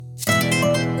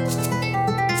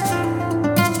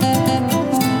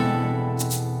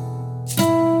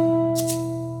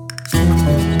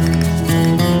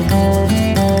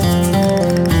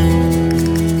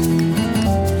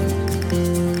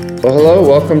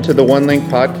welcome to the One Link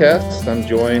podcast. I'm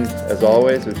joined, as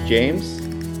always, with James.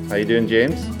 How you doing,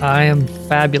 James? I am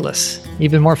fabulous.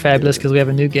 Even more fabulous because we have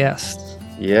a new guest.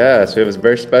 Yes, we have a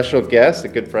very special guest, a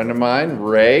good friend of mine,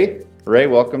 Ray. Ray,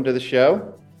 welcome to the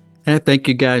show. Hey, thank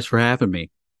you guys for having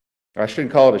me. I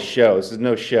shouldn't call it a show. This is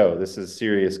no show. This is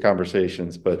serious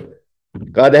conversations, but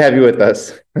glad to have you with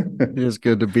us. It is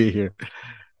good to be here.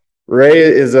 Ray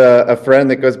is a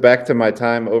friend that goes back to my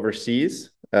time overseas.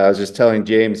 I was just telling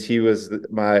James he was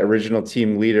my original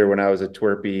team leader when I was a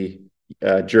Twerpy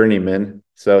journeyman.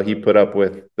 So he put up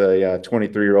with the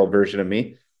 23-year-old version of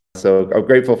me. So I'm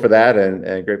grateful for that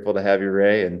and grateful to have you,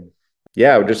 Ray. And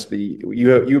yeah, just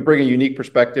you bring a unique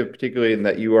perspective, particularly in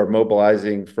that you are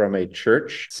mobilizing from a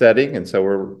church setting. And so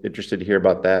we're interested to hear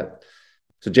about that.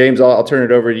 So James, I'll turn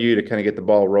it over to you to kind of get the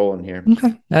ball rolling here.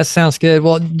 Okay, that sounds good.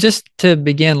 Well, just to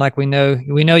begin, like we know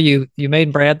you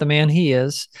made Brad the man he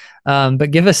is, but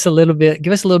give us a little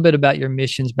bit about your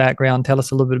missions background. Tell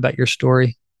us a little bit about your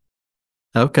story.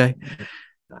 Okay.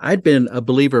 I'd been a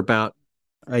believer about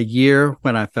a year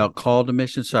when I felt called to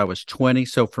mission. So I was 20.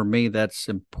 So for me, that's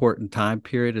an important time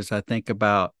period as I think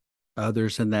about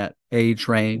others in that age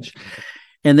range.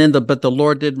 And then but the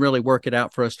Lord didn't really work it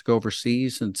out for us to go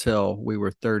overseas until we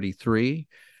were 33.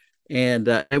 And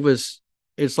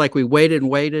it's like we waited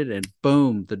and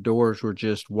boom, the doors were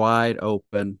just wide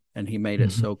open and he made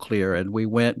it so clear. And we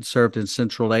went and served in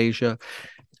Central Asia.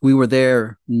 We were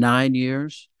there 9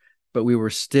 years, but we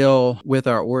were still with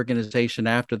our organization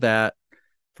after that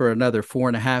for another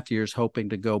 4.5 years, hoping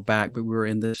to go back. But we were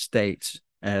in the States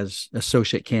as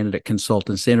associate candidate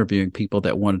consultants, interviewing people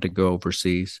that wanted to go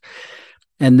overseas.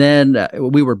 And then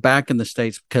we were back in the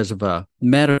States because of a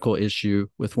medical issue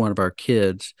with one of our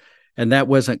kids. And that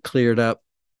wasn't cleared up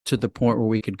to the point where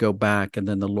we could go back. And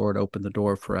then the Lord opened the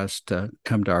door for us to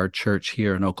come to our church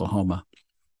here in Oklahoma.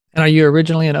 And are you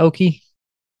originally an Okie?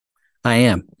 I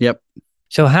am. Yep.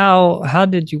 So how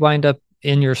did you wind up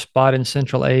in your spot in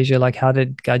Central Asia? Like, how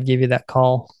did God give you that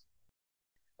call?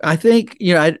 I think,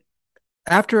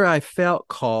 after I felt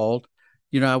called,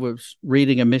 I was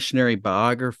reading a missionary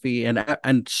biography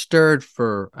and stirred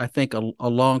for, I think, a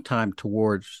long time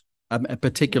towards a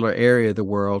particular area of the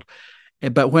world.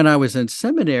 But when I was in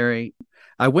seminary,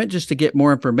 I went just to get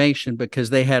more information because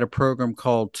they had a program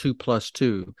called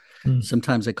 2+2.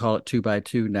 Sometimes they call it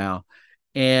 2x2 now.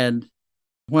 And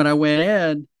when I went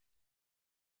in,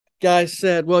 guy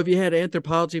said, well, have you had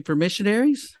anthropology for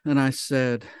missionaries? And I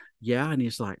said, yeah. And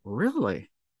he's like, really?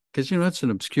 Because, it's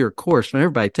an obscure course and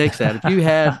everybody takes that. If you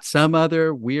had some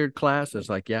other weird class, it's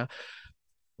like, yeah,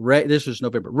 Ray, this was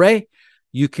November. Ray,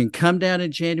 you can come down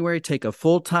in January, take a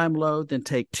full-time load, then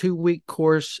take 2-week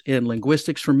course in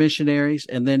linguistics for missionaries,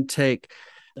 and then take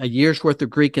a year's worth of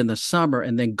Greek in the summer,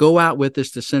 and then go out with us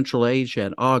to Central Asia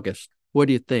in August. What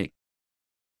do you think?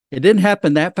 It didn't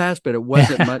happen that fast, but it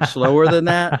wasn't much slower than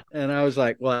that. And I was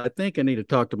like, well, I think I need to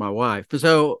talk to my wife.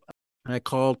 So I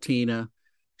called Tina.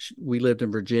 We lived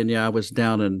in Virginia. I was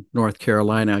down in North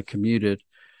Carolina. I commuted,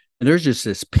 and there's just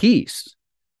this peace.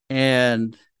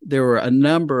 And there were a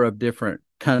number of different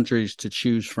countries to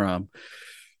choose from.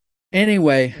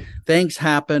 Anyway, things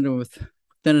happened. And within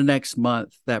the next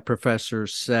month, that professor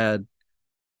said,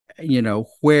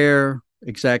 where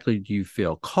exactly do you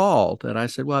feel called? And I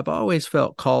said, well, I've always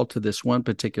felt called to this one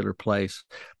particular place,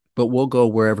 but we'll go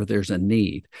wherever there's a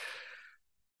need.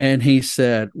 And he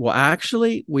said, well,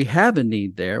 actually, we have a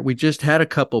need there. We just had a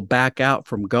couple back out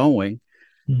from going.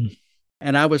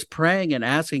 And I was praying and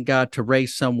asking God to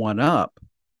raise someone up.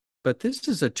 But this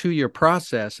is a 2-year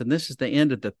process, and this is the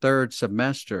end of the 3rd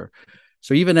semester.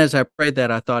 So even as I prayed that,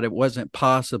 I thought it wasn't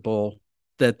possible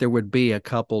that there would be a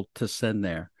couple to send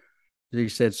there. He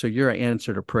said, so you're an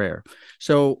answer to prayer.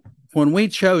 So when we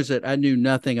chose it, I knew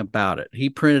nothing about it. He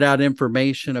printed out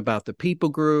information about the people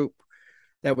group.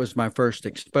 That was my first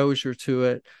exposure to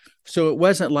it. So it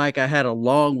wasn't like I had a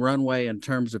long runway in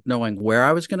terms of knowing where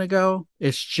I was going to go.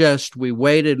 It's just we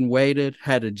waited and waited,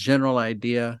 had a general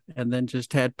idea, and then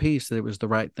just had peace that it was the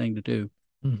right thing to do.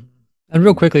 And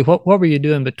real quickly, what were you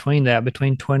doing between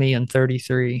 20 and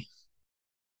 33?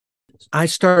 I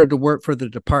started to work for the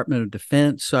Department of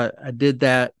Defense. So I did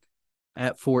that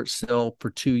at Fort Sill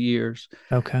for 2 years.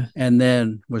 Okay. And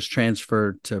then was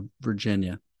transferred to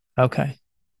Virginia. Okay.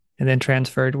 And then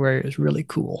transferred where it was really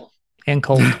cool and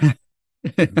cold.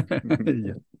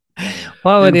 Yeah.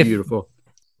 Well, Beautiful.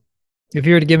 If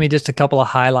you were to give me just a couple of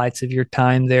highlights of your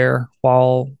time there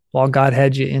while God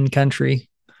had you in country,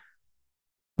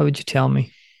 what would you tell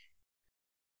me?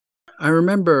 I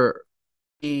remember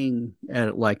being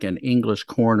at like an English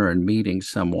corner and meeting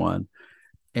someone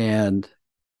and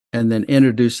then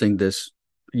introducing this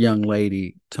young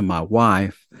lady to my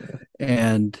wife,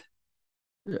 and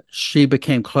she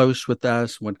became close with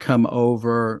us, would come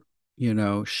over. You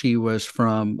know, she was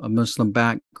from a Muslim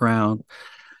background,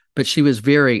 but she was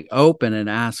very open and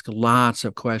asked lots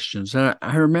of questions. And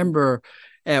I remember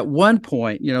at one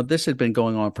point, you know, this had been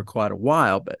going on for quite a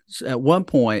while, but at one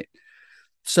point,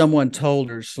 someone told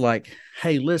her, like,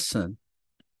 hey, listen,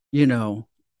 you know,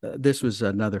 this was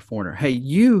another foreigner. Hey,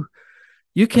 you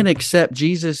can accept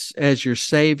Jesus as your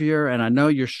savior, and I know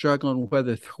you're struggling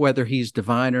whether he's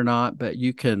divine or not, but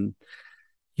you can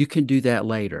do that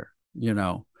later, you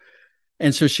know.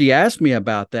 And so she asked me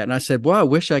about that, and I said, well, I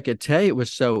wish I could tell you it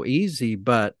was so easy,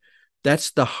 but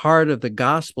that's the heart of the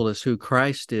gospel, is who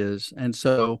Christ is. And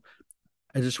so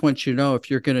I just want you to know, if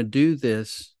you're going to do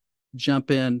this, jump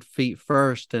in feet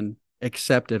first and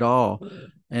accept it all,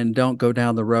 and don't go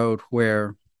down the road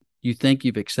where you think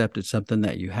you've accepted something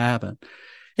that you haven't.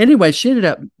 Anyway, she ended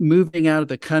up moving out of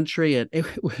the country, and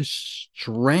it was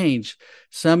strange.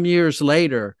 Some years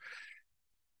later,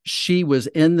 she was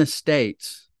in the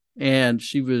States, and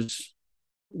she was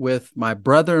with my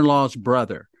brother-in-law's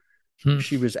brother.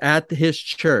 She was at his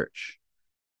church.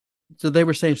 So they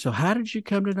were saying, so how did you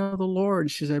come to know the Lord?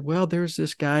 And she said, well, there's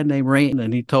this guy named Rain,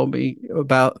 and he told me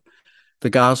about the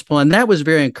gospel. And that was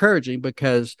very encouraging,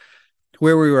 because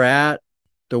where we were at,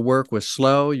 the work was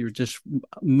slow. You were just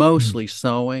mostly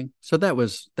sewing. So that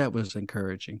was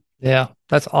encouraging. Yeah,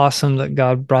 that's awesome that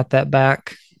God brought that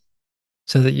back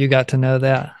so that you got to know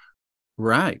that.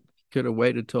 Right. Could have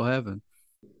waited till heaven.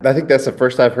 I think that's the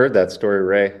first I've heard that story,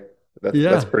 Ray.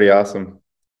 That's pretty awesome.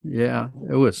 Yeah,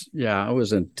 it was. Yeah, I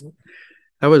was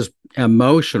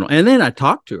emotional. And then I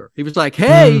talked to her. He was like,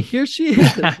 hey, here she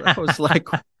is. I was like,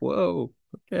 whoa,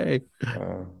 okay.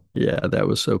 Yeah, that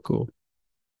was so cool.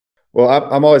 Well,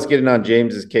 I'm always getting on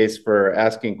James's case for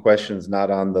asking questions not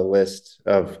on the list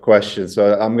of questions.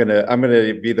 So I'm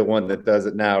gonna be the one that does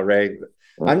it now, Ray.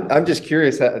 I'm just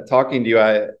curious, talking to you,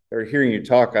 or hearing you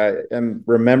talk, I am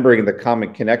remembering the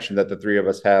common connection that the three of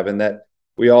us have, and that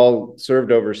we all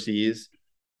served overseas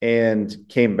and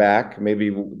came back. Maybe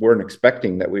weren't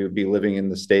expecting that we would be living in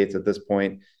the States at this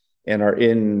point, and are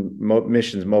in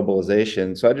missions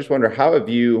mobilization. So I just wonder, how have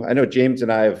you? I know James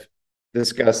and I have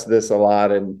discussed this a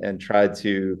lot and tried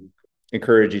to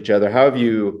encourage each other. How have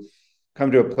you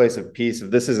come to a place of peace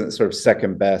if this isn't sort of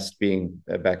second best, being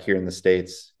back here in the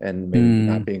States and maybe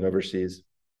not being overseas?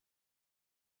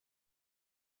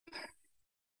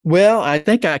 Well, I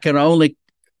think I can only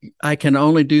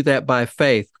do that by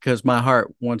faith, because my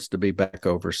heart wants to be back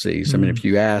overseas. I mean, if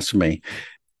you ask me,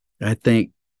 I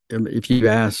think if you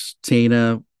ask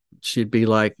Tina, she'd be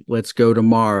like, let's go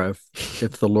tomorrow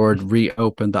if the Lord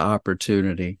reopened the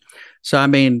opportunity. So, I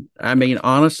mean,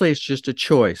 honestly, it's just a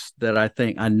choice that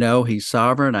I know he's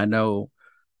sovereign. I know,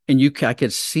 and I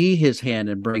could see his hand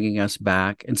in bringing us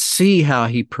back and see how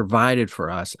he provided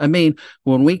for us. I mean,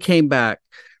 when we came back,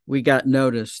 we got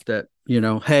notice that, you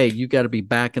know, hey, you got to be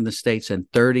back in the States in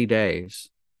 30 days,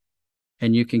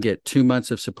 and you can get 2 months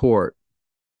of support,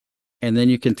 and then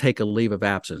you can take a leave of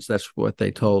absence. That's what they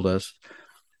told us.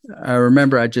 I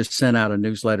remember I just sent out a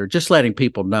newsletter just letting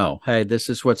people know, hey, this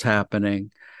is what's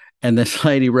happening. And this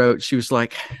lady wrote, she was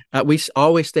like, we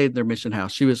always stayed in their mission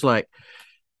house. She was like,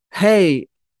 hey,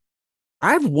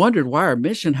 I've wondered why our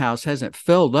mission house hasn't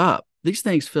filled up. These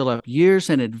things fill up years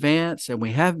in advance, and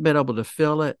we haven't been able to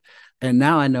fill it. And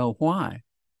now I know why.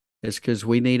 It's because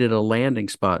we needed a landing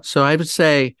spot. So I would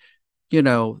say, you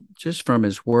know, just from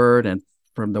his word and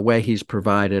from the way he's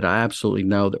provided, I absolutely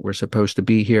know that we're supposed to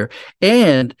be here,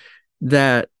 and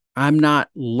that I'm not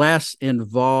less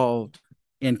involved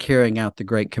in carrying out the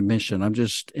Great Commission. I'm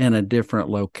just in a different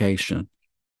location.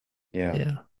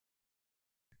 Yeah.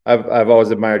 I've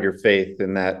always admired your faith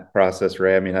in that process,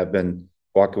 Ray. I mean, I've been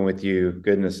walking with you,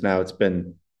 goodness, now it's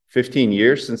been 15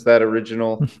 years since that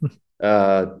original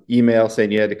email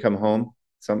saying you had to come home.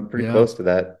 Something pretty close to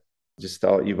that. Just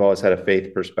you've always had a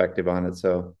faith perspective on it.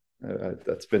 So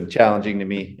that's been challenging to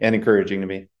me and encouraging to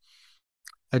me.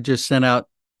 I just sent out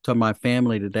to my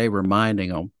family today reminding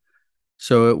them.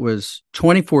 So it was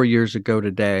 24 years ago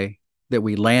today that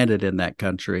we landed in that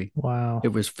country. Wow. It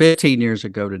was 15 years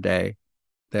ago today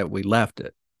that we left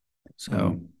it.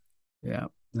 So, yeah,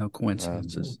 no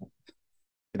coincidences.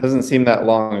 It doesn't seem that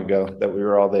long ago that we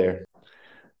were all there.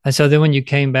 And so then when you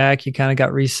came back, you kind of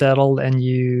got resettled, and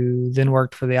you then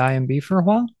worked for the IMB for a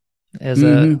while as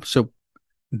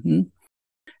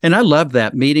and I love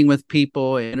that, meeting with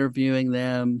people, interviewing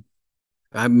them.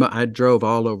 I drove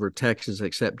all over Texas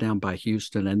except down by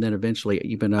Houston, and then eventually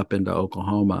even up into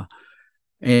Oklahoma.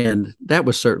 And that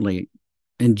was certainly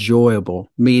enjoyable,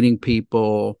 meeting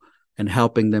people and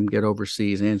helping them get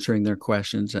overseas, answering their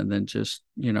questions, and then just,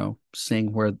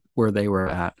 seeing where they were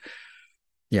at.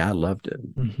 Yeah, I loved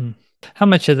it. Mm-hmm. How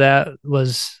much of that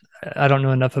was, I don't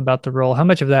know enough about the role. How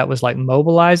much of that was like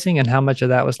mobilizing, and how much of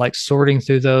that was like sorting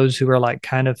through those who were like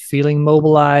kind of feeling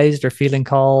mobilized or feeling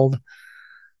called?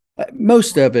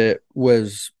 Most of it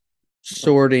was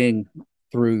sorting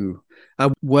through.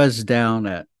 I was down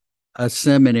at a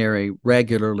seminary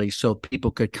regularly so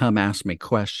people could come ask me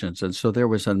questions. And so there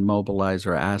was a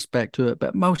mobilizer aspect to it.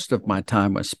 But most of my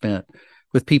time was spent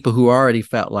with people who already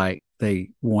felt like they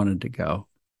wanted to go.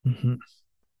 Mm-hmm.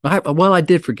 I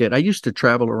did forget. I used to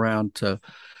travel around to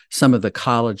some of the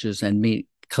colleges and meet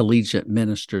collegiate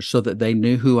ministers so that they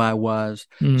knew who I was.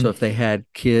 So if they had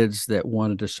kids that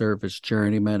wanted to serve as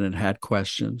journeymen and had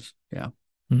questions. Yeah.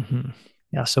 Mm-hmm.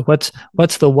 Yeah. So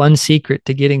what's the one secret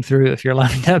to getting through if you're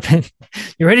lined up and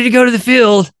you're ready to go to the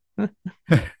field? What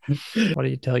do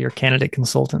you tell your candidate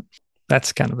consultant?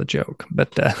 That's kind of a joke,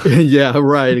 but yeah,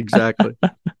 right, exactly.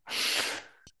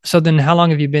 So then how long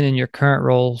have you been in your current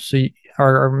role? So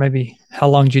or maybe how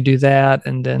long did you do that?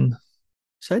 And then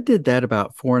so I did that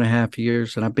about 4.5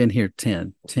 years, and I've been here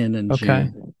 10 in okay.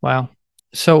 June. Wow.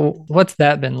 So what's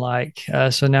that been like?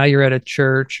 So now you're at a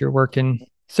church, you're working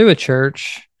through a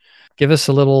church. Give us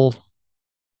a little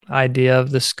idea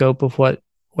of the scope of what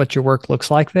your work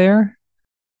looks like there.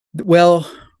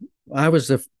 Well,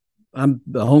 I'm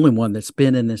the only one that's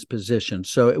been in this position.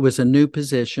 So it was a new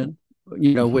position,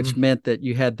 which meant that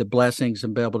you had the blessings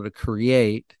and be able to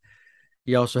create.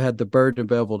 You also had the burden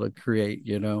to be able to create,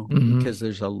 because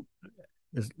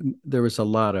there was a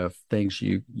lot of things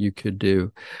you could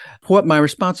do. What my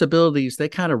responsibilities, they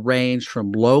kind of range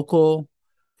from local,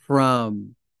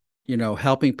 from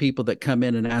helping people that come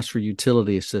in and ask for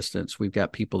utility assistance. We've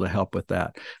got people to help with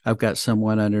that. I've got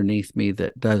someone underneath me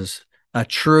that does a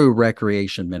true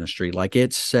recreation ministry, like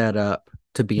it's set up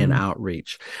to be an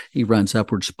outreach. He runs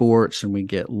Upward Sports, and we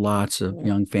get lots of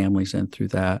young families in through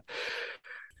that.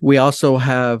 We also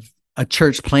have a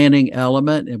church planning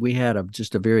element, and we had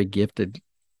just a very gifted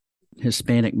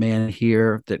Hispanic man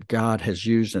here that God has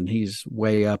used, and he's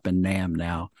way up in NAM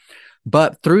now.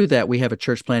 But through that, we have a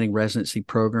church planning residency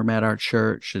program at our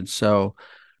church. And so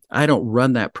I don't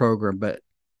run that program, but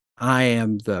I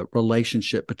am the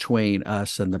relationship between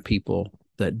us and the people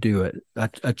that do it,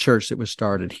 a church that was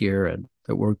started here and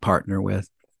that we partner with.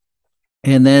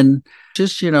 And then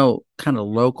just, kind of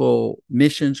local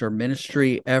missions or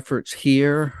ministry efforts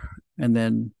here, and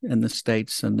then in the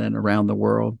States, and then around the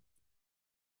world.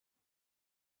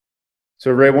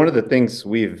 So Ray, one of the things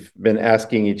we've been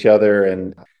asking each other,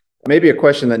 and maybe a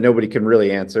question that nobody can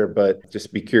really answer, but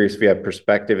just be curious if you have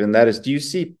perspective, and that is, do you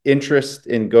see interest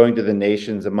in going to the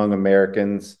nations among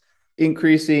Americans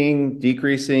increasing,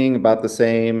 decreasing, about the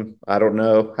same? I don't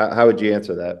know. How would you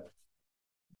answer that?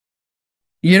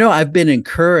 I've been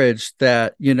encouraged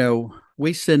that,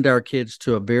 we send our kids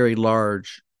to a very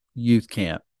large youth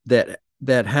camp that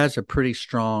has a pretty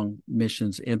strong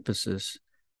missions emphasis.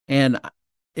 And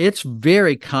it's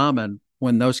very common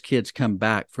when those kids come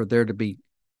back for there to be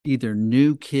either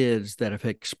new kids that have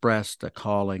expressed a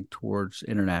calling towards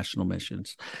international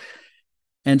missions.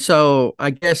 And so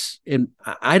I guess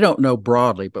I don't know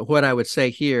broadly, but what I would say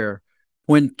here,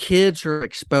 when kids are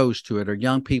exposed to it or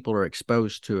young people are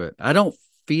exposed to it, I don't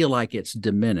feel like it's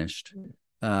diminished.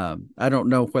 I don't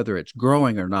know whether it's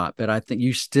growing or not, but I think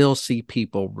you still see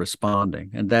people responding,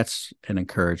 and that's an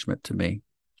encouragement to me.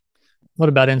 What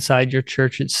about inside your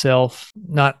church itself?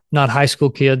 Not high school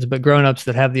kids, but grown-ups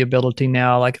that have the ability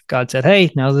now, like if God said,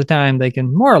 hey, now's the time, they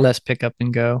can more or less pick up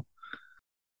and go.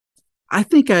 I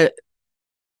think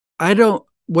I don't,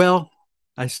 well,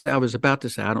 I was about to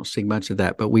say, I don't see much of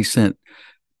that, but we sent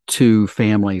 2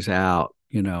 families out,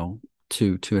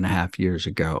 2.5 years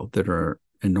ago that are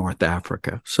in North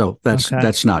Africa. So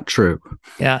that's not true.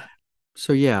 Yeah.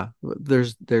 So yeah,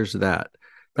 there's that.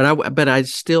 But I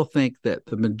still think that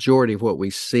the majority of what we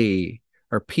see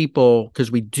are people,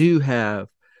 because we do have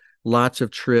lots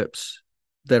of trips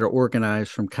that are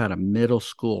organized from kind of middle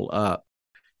school up,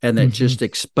 and that just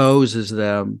exposes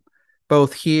them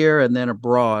both here and then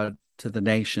abroad to the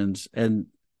nations, and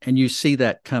you see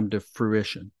that come to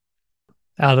fruition.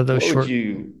 Out of those go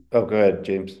ahead,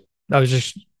 James. I was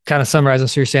just kind of summarizing.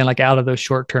 So you're saying like out of those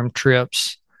short-term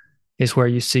trips is where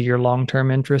you see your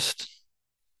long-term interest?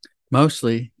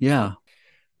 Mostly, yeah.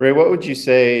 Ray, what would you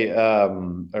say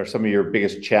are some of your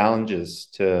biggest challenges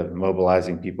to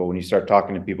mobilizing people when you start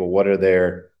talking to people? What are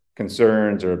their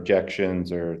concerns or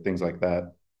objections or things like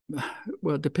that?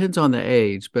 Well, it depends on the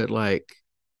age, but like,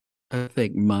 I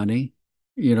think money,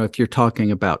 if you're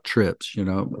talking about trips,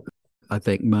 I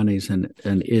think money's an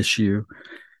issue.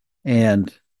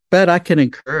 But I can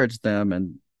encourage them,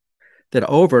 and that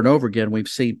over and over again, we've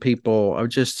seen people.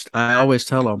 I always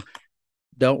tell them,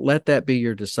 don't let that be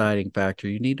your deciding factor.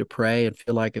 You need to pray and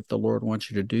feel like if the Lord wants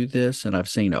you to do this. And I've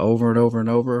seen over and over and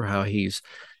over how he's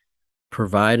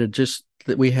provided. Just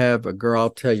that we have a girl, I'll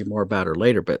tell you more about her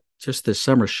later, but just this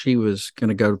summer, she was going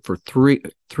to go for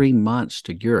three months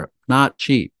to Europe. Not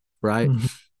cheap, right? Mm-hmm.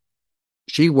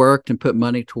 She worked and put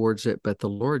money towards it, but the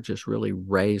Lord just really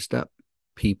raised up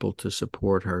people to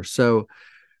support her. So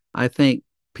I think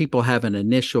people have an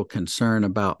initial concern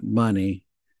about money.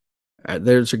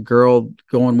 There's a girl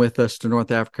going with us to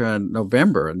North Africa in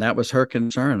November, and that was her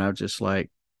concern. I was just like,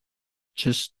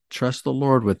 just trust the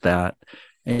Lord with that.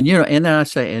 And, and then I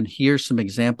say, and here's some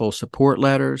example support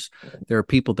letters. There are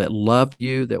people that love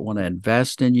you, that want to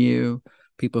invest in you,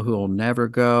 people who will never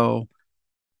go.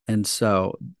 And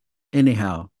so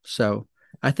anyhow, so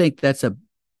I think that's a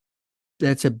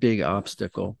big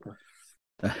obstacle.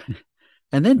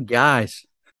 And then guys,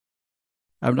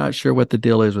 I'm not sure what the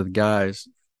deal is with guys.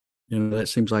 That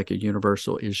seems like a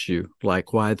universal issue,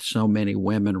 like why so many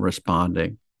women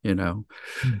responding,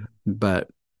 but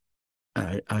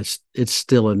it's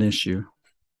still an issue.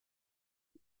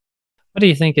 What do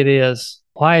you think it is?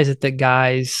 Why is it that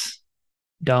guys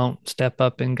don't step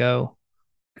up and go?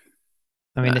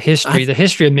 I mean, the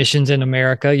history of missions in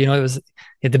America, it was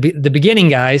at the beginning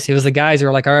guys. It was the guys who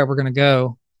were like, all right, we're going to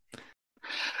go.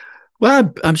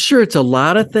 Well, I'm sure it's a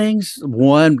lot of things.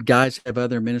 One, guys have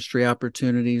other ministry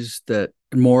opportunities, that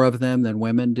more of them than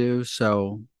women do.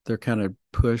 So they're kind of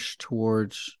pushed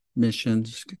towards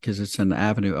missions because it's an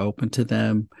avenue open to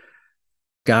them.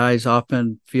 Guys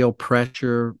often feel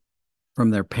pressure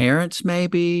from their parents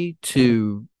maybe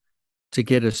to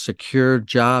get a secure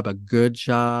job, a good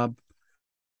job.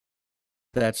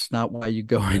 That's not why you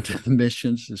go into the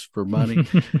missions, is for money.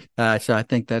 So I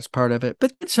think that's part of it.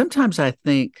 But sometimes I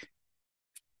think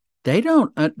guys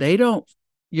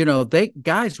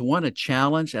want a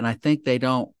challenge, and I think they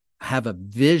don't have a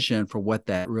vision for what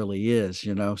that really is.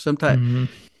 Sometimes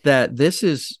that this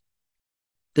is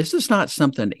not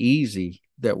something easy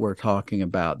that we're talking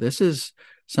about. This is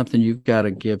something you've got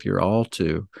to give your all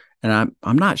to. And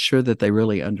I'm not sure that they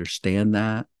really understand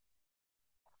that.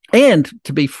 And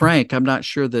to be frank, I'm not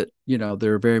sure that,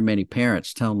 there are very many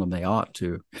parents telling them they ought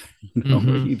to,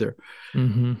 either.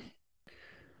 Mm-hmm.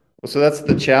 Well, so that's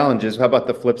the challenges. How about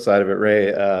the flip side of it,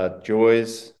 Ray?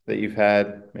 Joys that you've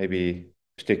had, maybe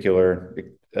particular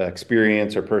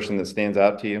experience or person that stands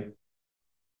out to you?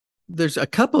 There's a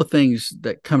couple of things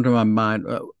that come to my mind.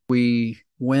 We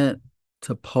went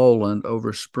to Poland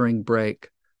over spring break.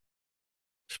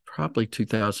 It's probably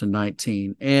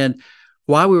 2019. And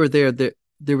while we were there,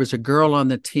 there was a girl on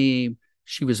the team.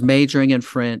 She was majoring in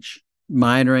French,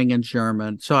 minoring in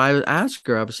German. So I asked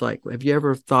her, I was like, have you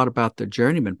ever thought about the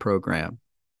Journeyman program?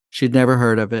 She'd never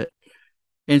heard of it.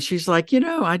 And she's like,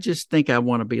 I just think I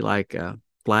want to be like a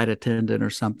flight attendant or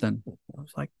something. I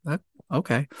was like,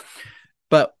 okay.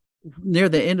 But near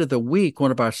the end of the week,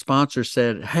 one of our sponsors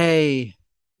said, hey,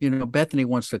 Bethany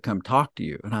wants to come talk to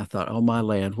you. And I thought, oh my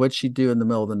land, what'd she do in the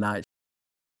middle of the night?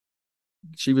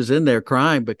 She was in there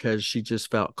crying because she just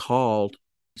felt called.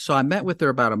 So I met with her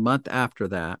about a month after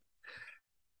that.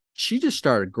 She just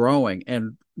started growing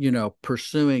and,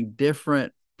 pursuing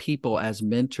different people as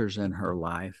mentors in her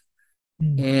life.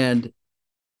 Mm-hmm. And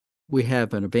we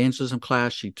have an evangelism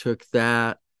class. She took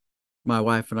that. My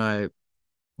wife and I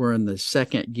were in the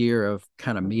second year of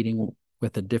kind of meeting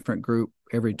with a different group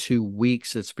every 2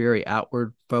 weeks. It's very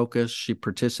outward focused. She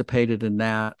participated in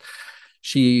that.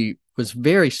 She was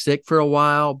very sick for a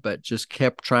while, but just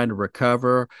kept trying to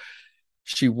recover.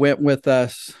 She went with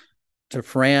us to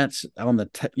France on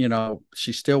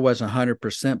she still wasn't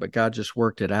 100%, but God just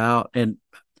worked it out. And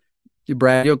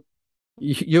Brad,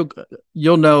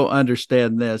 you'll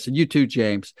understand this, and you too,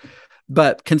 James.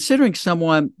 But considering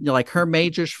someone like her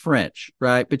major's French,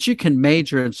 right? But you can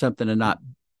major in something and not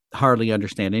hardly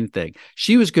understand anything.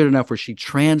 She was good enough where she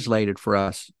translated for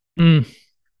us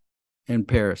in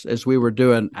Paris as we were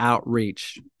doing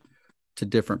outreach to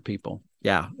different people.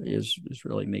 Yeah, is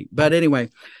really neat. But anyway,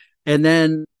 and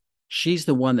then she's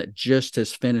the one that just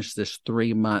has finished this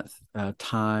 3-month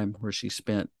time where she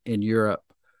spent in Europe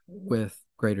with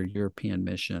Greater European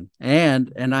Mission.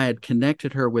 And I had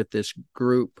connected her with this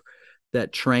group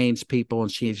that trains people,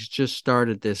 and she's just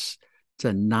started this. It's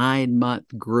a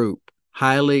 9-month group.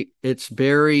 It's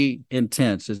very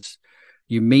intense.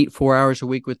 You meet 4 hours a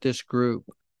week with this group.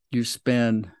 You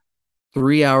spend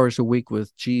 3 hours a week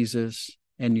with Jesus,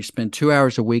 and you spend 2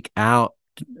 hours a week out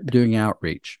doing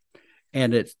outreach.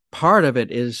 And part of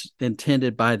it is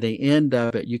intended by the end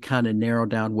of it, you kind of narrow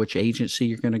down which agency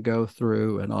you're going to go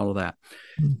through and all of that.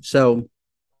 So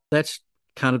that's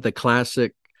kind of the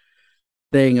classic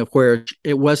thing of where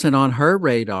it wasn't on her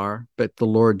radar, but the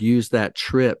Lord used that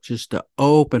trip just to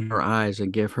open her eyes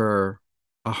and give her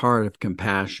a heart of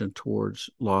compassion towards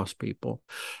lost people.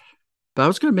 But I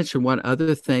was going to mention one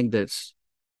other thing that's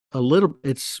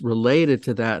it's related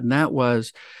to that. And that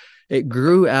was, it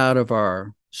grew out of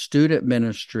our student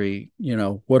ministry.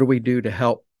 What do we do to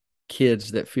help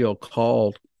kids that feel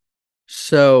called?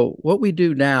 So what we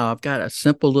do now, I've got a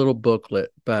simple little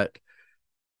booklet, but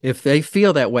if they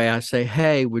feel that way, I say,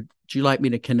 hey, would you like me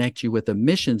to connect you with a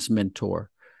missions mentor?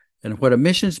 And what a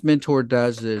missions mentor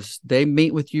does is they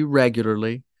meet with you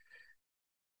regularly.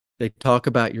 They talk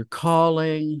about your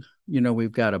calling.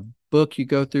 We've got a book you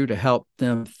go through to help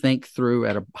them think through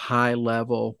at a high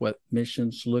level what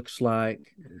missions looks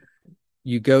like.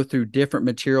 You go through different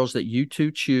materials that you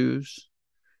two choose.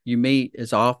 You meet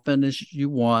as often as you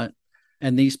want.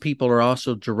 And these people are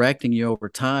also directing you over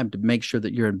time to make sure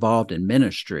that you're involved in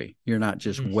ministry. You're not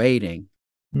just waiting.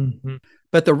 Mm-hmm.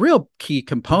 But the real key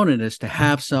component is to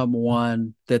have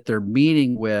someone that they're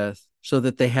meeting with so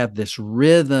that they have this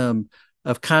rhythm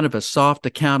of kind of a soft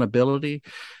accountability.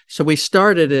 So we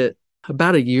started it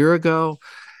about a year ago,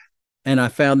 and I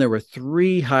found there were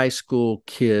 3 high school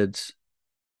kids,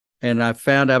 and I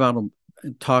found out about them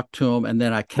and talked to them, and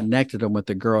then I connected them with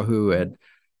the girl who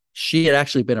she had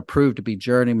actually been approved to be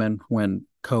journeyman when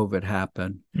COVID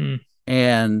happened,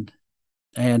 and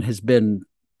has been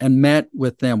and met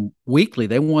with them weekly.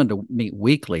 They wanted to meet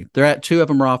weekly. 2 of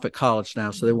them are off at college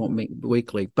now, so they won't meet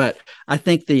weekly. But I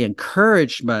think the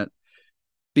encouragement,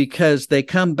 because they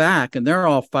come back and they're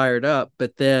all fired up,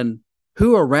 but then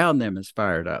who around them is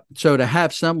fired up? So to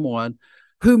have someone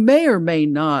who may or may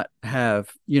not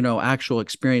have, actual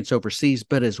experience overseas,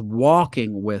 but is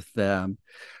walking with them,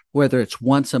 whether it's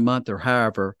once a month or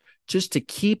however, just to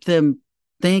keep them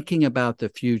thinking about the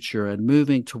future and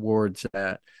moving towards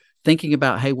that, thinking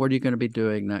about, hey, what are you going to be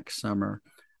doing next summer?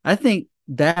 I think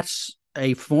that's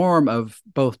a form of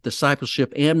both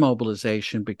discipleship and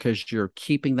mobilization, because you're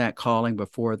keeping that calling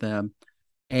before them.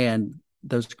 And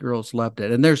those girls loved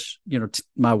it. And there's,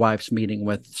 my wife's meeting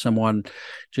with someone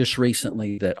just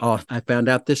recently that I found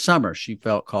out this summer she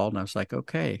felt called. And I was like,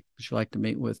 okay, would you like to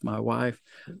meet with my wife?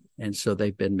 And so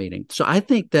they've been meeting. So I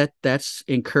think that that's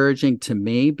encouraging to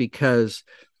me, because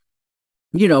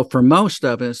for most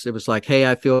of us, it was like, hey,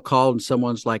 I feel called. And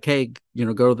someone's like, hey,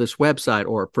 go to this website.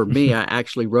 Or for me, I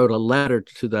actually wrote a letter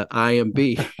to the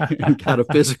IMB and got a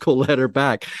physical letter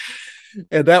back.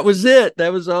 And that was it.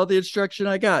 That was all the instruction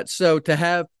I got. So to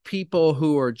have people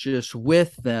who are just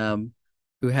with them,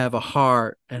 who have a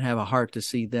heart and have a heart to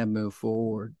see them move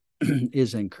forward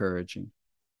is encouraging.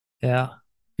 Yeah.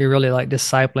 You're really like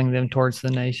discipling them towards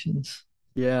the nations.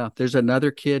 Yeah. There's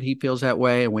another kid, he feels that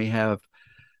way. And we have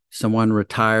someone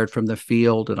retired from the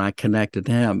field, and I connected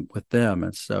him with them.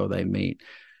 And so they meet.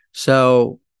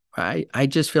 So I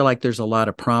just feel like there's a lot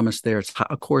of promise there. It's,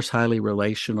 of course, highly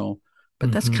relational,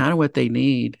 but that's kind of what they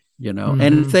need, And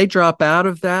if they drop out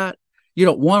of that, you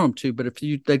don't want them to, but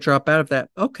if they drop out of that,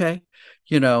 okay.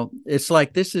 It's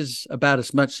like, this is about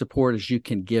as much support as you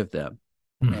can give them.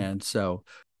 And so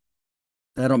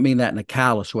I don't mean that in a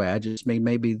callous way. I just mean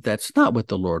maybe that's not what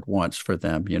the Lord wants for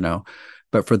them,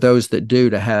 but for those that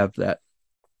do, to have that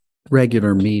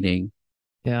regular meeting.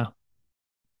 Yeah.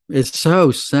 It's so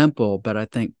simple, but I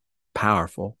think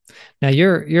powerful. Now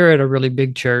you're at a really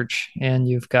big church and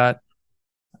you've got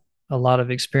a lot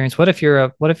of experience. What if you're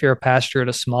a pastor at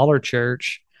a smaller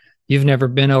church? You've never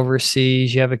been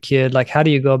overseas, you have a kid. Like, how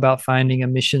do you go about finding a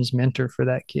missions mentor for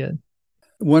that kid?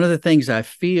 One of the things I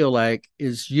feel like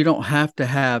is you don't have to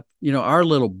have, our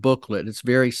little booklet. It's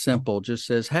very simple. Just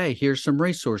says, hey, here's some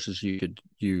resources you could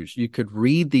use. You could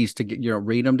read these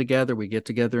read them together. We get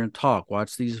together and talk,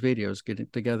 watch these videos,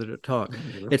 get together to talk.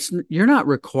 You're not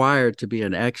required to be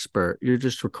an expert. You're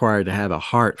just required to have a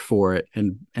heart for it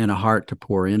and a heart to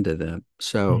pour into them.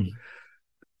 So,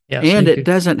 yeah, and it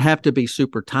doesn't have to be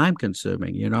super time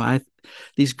consuming.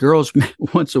 These girls met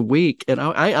once a week, and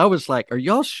I was like, are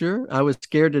y'all sure? I was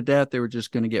scared to death they were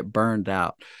just going to get burned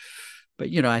out. But,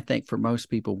 I think for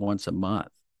most people, once a month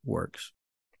works.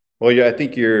 Well, yeah, I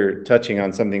think you're touching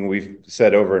on something we've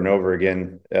said over and over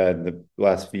again in the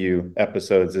last few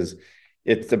episodes, is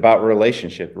it's about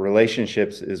relationship.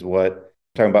 Relationships is what,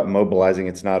 talking about mobilizing,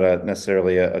 it's not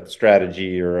necessarily a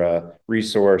strategy or a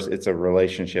resource. It's a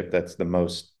relationship that's the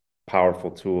most powerful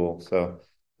tool. So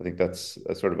I think that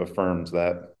sort of affirms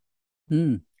that.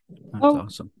 That's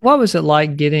awesome. What was it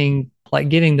like getting like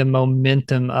getting the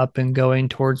momentum up and going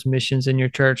towards missions in your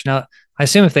church? Now, I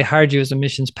assume if they hired you as a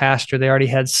missions pastor, they already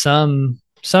had some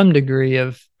degree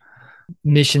of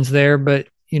missions there, but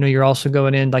you're also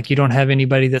going in like you don't have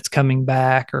anybody that's coming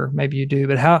back, or maybe you do.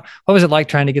 But what was it like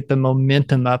trying to get the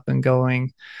momentum up and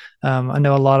going? I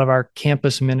know a lot of our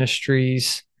campus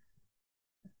ministries,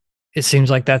 it seems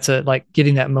like like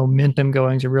getting that momentum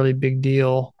going is a really big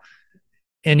deal.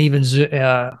 And even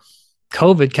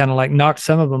COVID kind of like knocked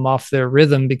some of them off their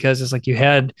rhythm, because it's like you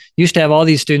used to have all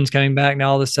these students coming back. Now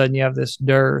all of a sudden you have this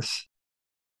dearth.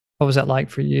 What was that like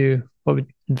for you? What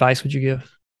advice would you give?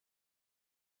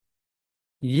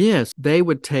 Yes, they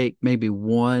would take maybe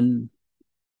one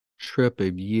trip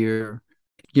a year,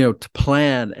 to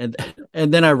plan.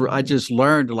 And then I just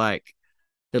learned, like,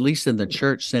 at least in the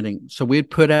church setting. So we'd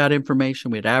put out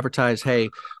information, we'd advertise, hey,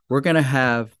 we're going to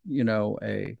have,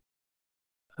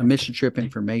 a mission trip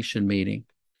information meeting,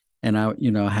 and I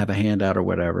have a handout or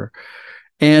whatever.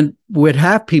 And we'd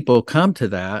have people come to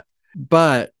that.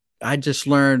 But I just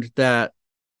learned that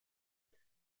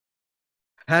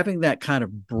having that kind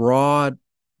of broad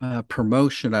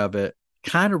promotion of it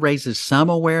kind of raises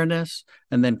some awareness,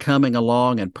 and then coming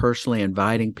along and personally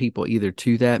inviting people either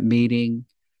to that meeting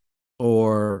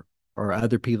or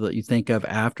other people that you think of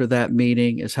after that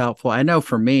meeting is helpful. I know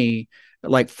for me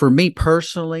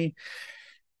personally,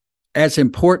 as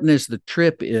important as the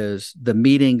trip is, the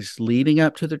meetings leading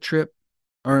up to the trip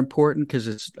are important, because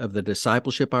it's of the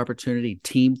discipleship opportunity,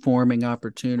 team forming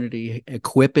opportunity,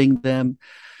 equipping them.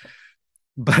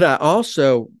 But I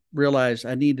also realized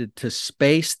I needed to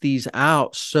space these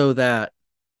out so that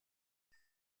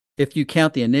if you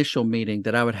count the initial meeting,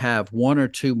 that I would have one or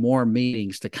two more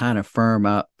meetings to kind of firm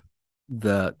up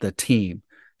the team,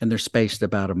 and they're spaced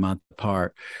about a month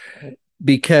apart.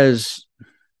 Because,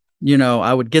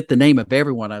 I would get the name of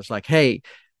everyone. I was like, hey,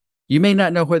 you may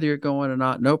not know whether you're going or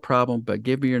not, no problem, but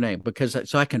give me your name,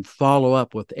 so I can follow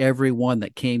up with everyone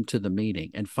that came to the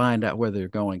meeting and find out where they're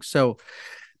going. So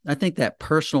I think that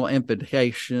personal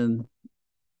invitation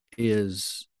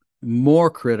is more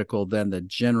critical than the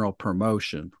general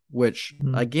promotion, which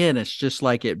again, it's just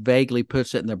like it vaguely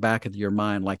puts it in the back of your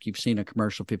mind, like you've seen a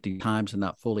commercial 50 times and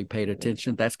not fully paid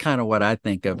attention. That's kind of what I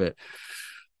think of it.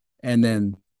 And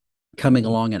then coming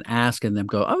along and asking them,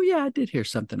 go, oh yeah, I did hear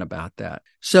something about that.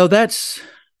 So that's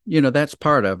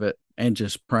part of it. And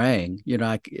just praying,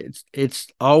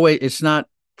 it's not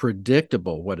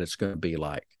predictable what it's going to be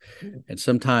like. And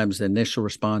sometimes the initial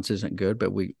response isn't good,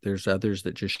 but there's others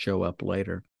that just show up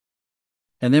later.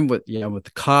 And then with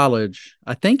the college,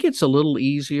 I think it's a little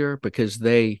easier because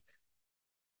they're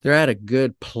at a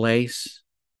good place,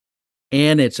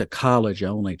 and it's a college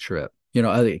only trip,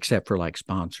 except for like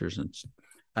sponsors. And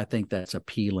I think that's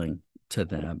appealing to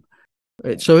them.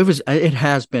 So it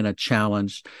has been a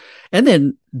challenge. And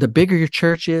then the bigger your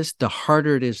church is, the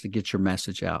harder it is to get your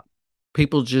message out.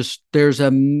 People there's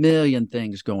a million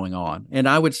things going on. And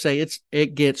I would say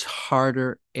it gets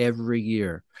harder every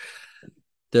year.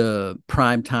 The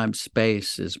primetime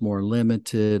space is more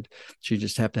limited. So you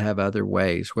just have to have other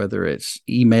ways, whether it's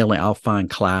emailing. I'll find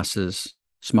classes,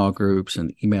 small groups,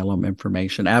 and email them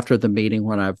information after the meeting,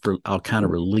 when I'll kind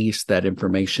of release that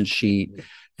information sheet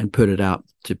and put it out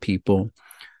to people.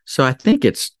 So I think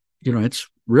it's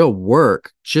real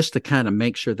work just to kind of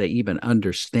make sure they even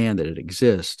understand that it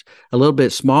exists. A little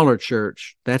bit smaller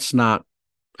church, that's not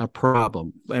a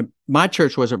problem. And my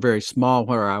church wasn't very small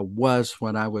where I was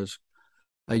when I was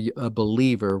a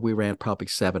believer. We ran probably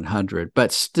 700,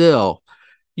 but still,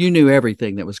 you knew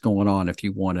everything that was going on if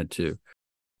you wanted to.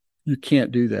 You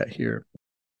can't do that here.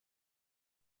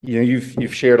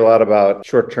 You've shared a lot about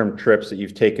short-term trips that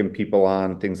you've taken people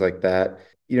on, things like that.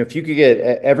 If you could get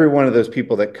every one of those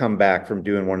people that come back from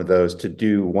doing one of those to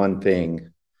do one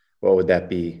thing, what would that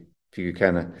be? If you could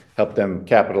kind of help them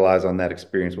capitalize on that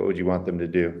experience, what would you want them to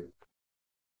do?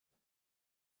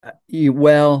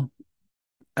 Well,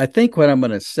 I think what I'm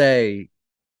going to say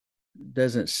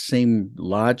doesn't seem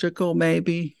logical,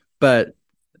 maybe, but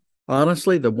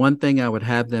honestly, the one thing I would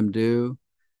have them do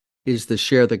is to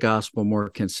share the gospel more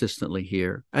consistently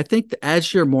here. I think that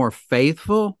as you're more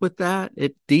faithful with that,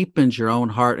 it deepens your own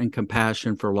heart and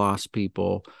compassion for lost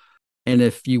people. And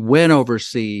if you went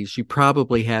overseas, you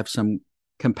probably have some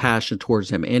compassion towards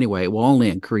them anyway. It will only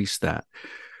increase that.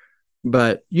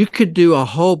 But you could do a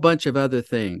whole bunch of other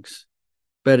things.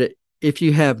 But if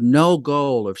you have no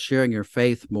goal of sharing your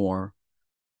faith more,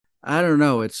 I don't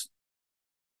know.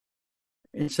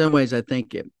 In some ways, I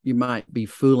think you might be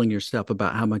fooling yourself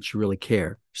about how much you really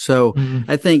care. So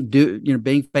I think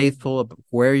being faithful of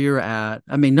where you're at.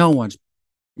 I mean,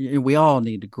 we all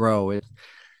need to grow.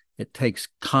 It takes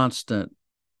constant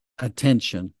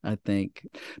attention, I think.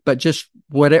 But just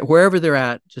wherever they're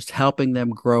at, just helping them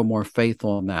grow more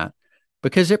faithful in that,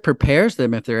 because it prepares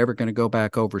them if they're ever going to go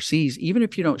back overseas. Even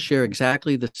if you don't share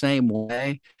exactly the same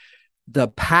way, the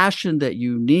passion that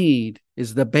you need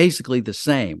is basically the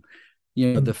same.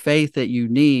 You know, the faith that you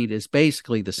need is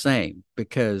basically the same,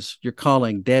 because you're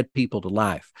calling dead people to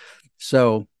life.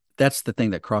 So that's the thing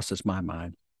that crosses my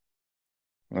mind.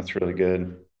 That's really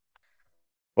good.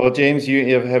 Well, James, you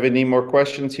have any more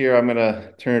questions here? I'm going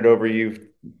to turn it over to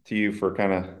you for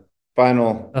kind of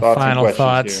final The thoughts and final questions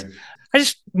thoughts. here. I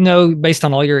just know, based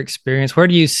on all your experience, how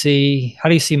do you see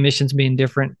missions being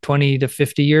different 20 to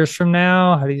 50 years from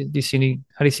now? How do you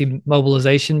see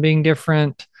mobilization being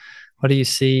different? What do you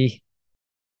see?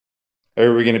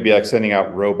 Are we going to be like sending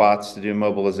out robots to do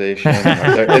mobilization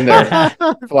in their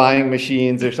flying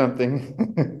machines or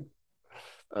something?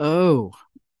 Oh,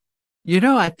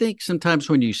 I think sometimes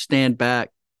when you stand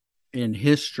back in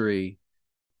history,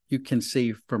 you can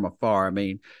see from afar. I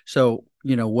mean, so,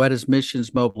 what is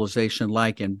missions mobilization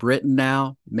like in Britain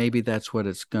now? Maybe that's what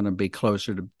it's going to be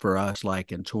closer to for us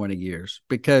like in 20 years,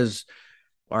 because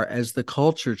as the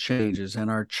culture changes and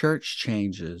our church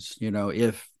changes,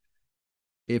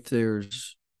 if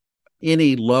there's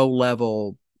any low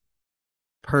level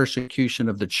persecution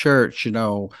of the church,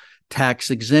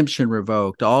 tax exemption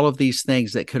revoked, all of these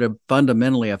things that could have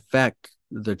fundamentally affect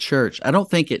the church. I don't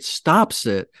think it stops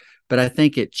it, but I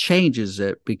think it changes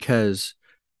it, because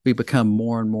we become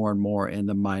more and more and more in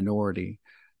the minority.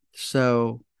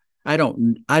 So I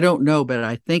don't know, but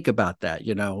I think about that,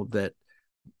 that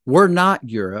we're not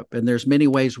Europe, and there's many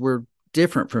ways we're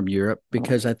different from Europe,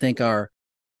 because I think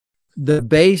the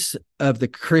base of the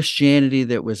Christianity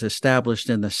that was established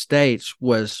in the States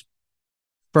was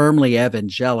firmly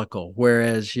evangelical,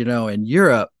 whereas, in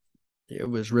Europe, it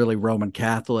was really Roman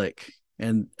Catholic.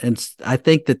 And I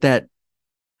think that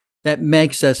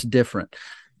makes us different,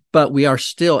 but we are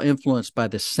still influenced by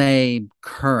the same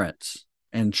currents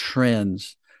and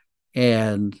trends.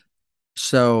 And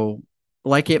so,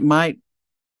 like, it might,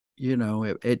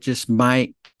 it just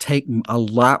might take a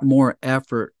lot more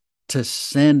effort to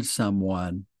send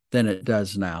someone than it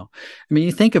does now. I mean,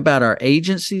 you think about our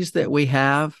agencies that we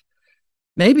have,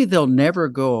 maybe they'll never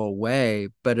go away,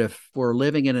 but if we're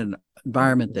living in an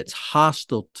environment that's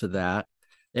hostile to that,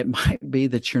 it might be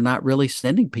that you're not really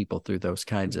sending people through those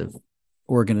kinds of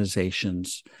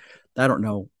organizations. I don't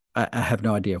know. I have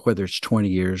no idea whether it's 20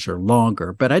 years or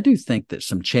longer, but I do think that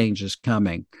some change is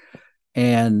coming,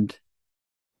 and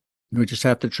we just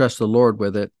have to trust the Lord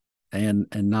with it and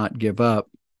not give up.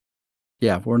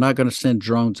 Yeah, we're not going to send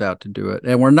drones out to do it,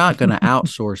 and we're not going to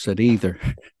outsource it either.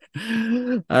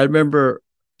 I remember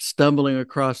stumbling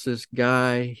across this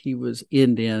guy. He was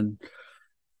Indian,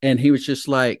 and he was just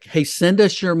like, "Hey, send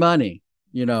us your money.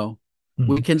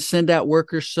 We can send out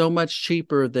workers so much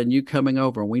cheaper than you coming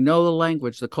over. And we know the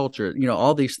language, the culture,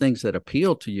 all these things that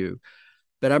appeal to you."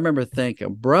 But I remember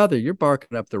thinking, brother, you're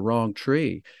barking up the wrong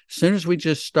tree. As soon as we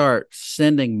just start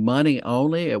sending money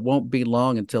only, it won't be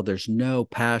long until there's no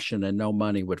passion, and no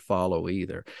money would follow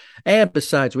either. And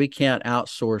besides, we can't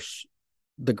outsource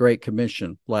the Great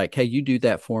Commission. Like, hey, you do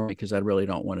that for me, because I really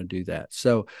don't want to do that.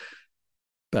 So,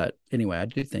 but anyway, I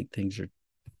do think things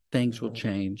will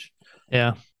change.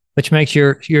 Yeah. Which makes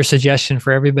your suggestion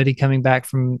for everybody coming back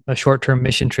from a short-term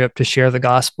mission trip to share the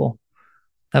gospel.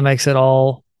 That makes it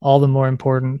all the more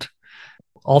important.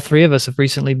 All three of us have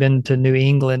recently been to New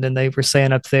England, and they were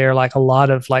saying up there, like, a lot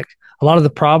of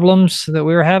the problems that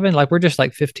we were having, like, we're just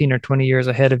like 15 or 20 years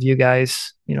ahead of you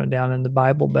guys, down in the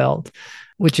Bible Belt,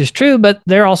 which is true, but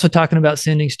they're also talking about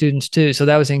sending students too. So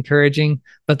that was encouraging,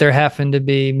 but they're having to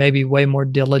be maybe way more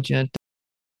diligent.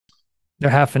 They're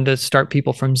having to start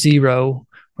people from zero,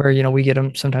 where, we get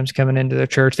them sometimes coming into their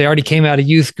church. They already came out of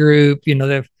youth group,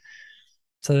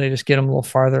 so they just get them a little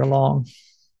farther along.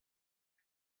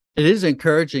 It is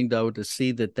encouraging, though, to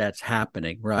see that that's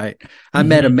happening, right? I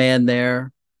met a man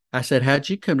there. I said, how'd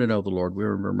you come to know the Lord? We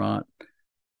were in Vermont.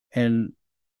 And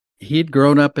he'd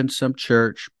grown up in some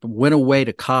church, went away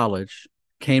to college,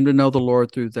 came to know the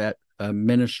Lord through that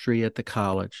ministry at the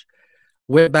college,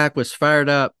 went back, was fired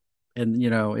up. And,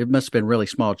 it must have been a really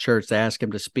small church. They asked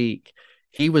him to speak.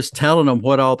 He was telling them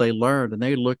what all they learned, and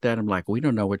they looked at him like, we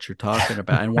don't know what you're talking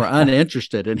about, and we're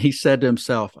uninterested. And he said to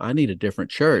himself, I need a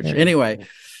different church. Anyway,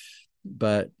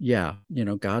 but yeah,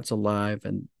 God's alive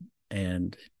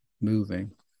and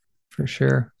moving. For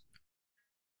sure.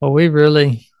 Well, we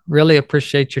really, really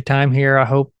appreciate your time here. I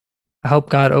hope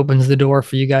God opens the door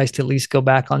for you guys to at least go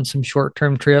back on some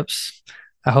short-term trips.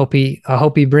 I hope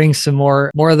he brings some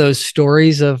more of those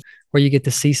stories of where you get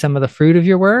to see some of the fruit of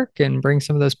your work and bring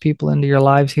some of those people into your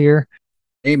lives here.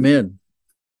 Amen.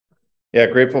 Yeah,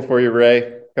 grateful for you,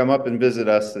 Ray. Come up and visit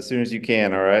us as soon as you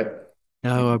can. All right.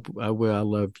 Oh, I will. I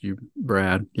love you,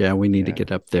 Brad. Yeah, we need to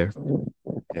get up there.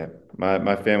 Yeah,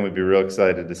 my family would be real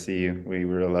excited to see you. We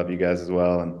really love you guys as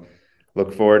well, and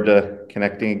look forward to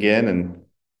connecting again. And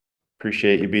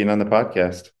appreciate you being on the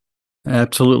podcast.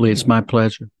 Absolutely, it's my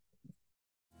pleasure.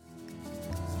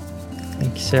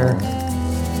 Thank you, sir.